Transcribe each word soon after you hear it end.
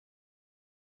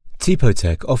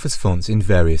Typotheque offers fonts in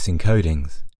various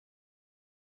encodings.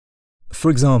 For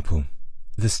example,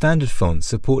 the standard fonts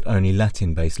support only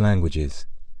Latin-based languages.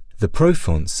 The Pro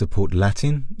fonts support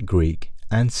Latin, Greek,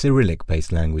 and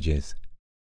Cyrillic-based languages.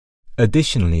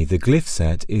 Additionally, the glyph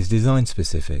set is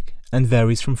design-specific and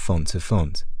varies from font to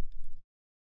font.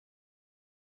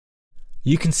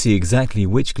 You can see exactly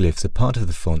which glyphs are part of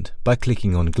the font by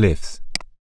clicking on Glyphs.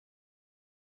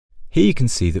 Here you can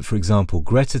see that, for example,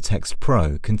 Greta Text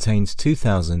Pro contains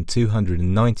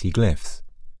 2,290 glyphs.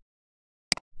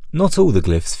 Not all the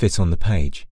glyphs fit on the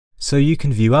page, so you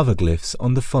can view other glyphs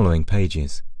on the following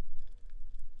pages.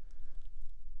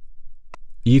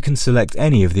 You can select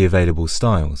any of the available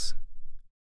styles,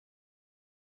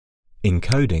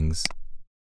 encodings,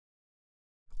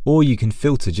 or you can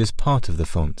filter just part of the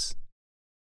fonts.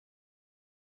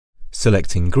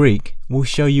 Selecting Greek will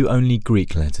show you only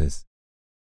Greek letters.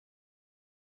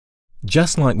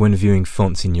 Just like when viewing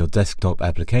fonts in your desktop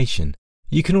application,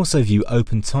 you can also view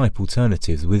OpenType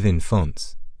alternatives within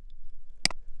fonts.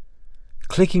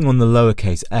 Clicking on the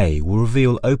lowercase a will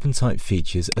reveal OpenType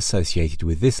features associated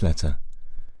with this letter.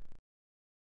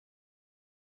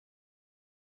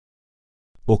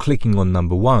 Or clicking on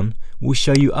number 1 will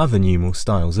show you other numeral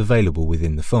styles available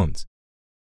within the font.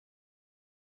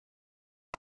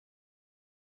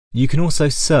 You can also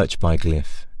search by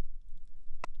glyph.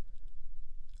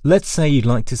 Let's say you'd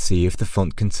like to see if the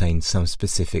font contains some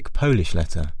specific Polish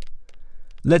letter.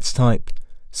 Let's type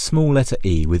small letter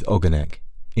E with ogonek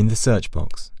in the search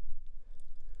box.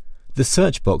 The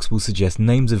search box will suggest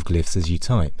names of glyphs as you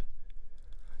type.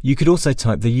 You could also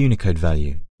type the Unicode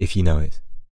value if you know it.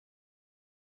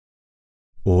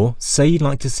 Or say you'd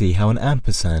like to see how an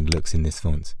ampersand looks in this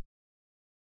font.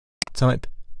 Type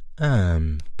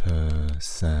ampersand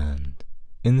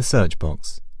in the search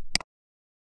box.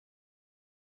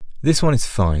 This one is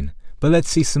fine, but let's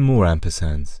see some more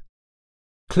ampersands.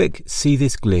 Click See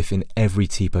this glyph in every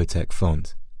Typotheque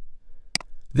font.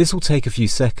 This will take a few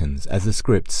seconds as the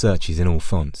script searches in all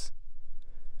fonts.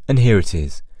 And here it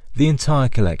is, the entire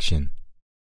collection.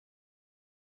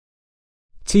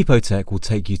 Typotheque will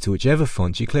take you to whichever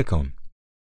font you click on.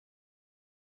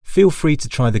 Feel free to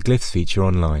try the glyphs feature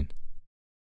online.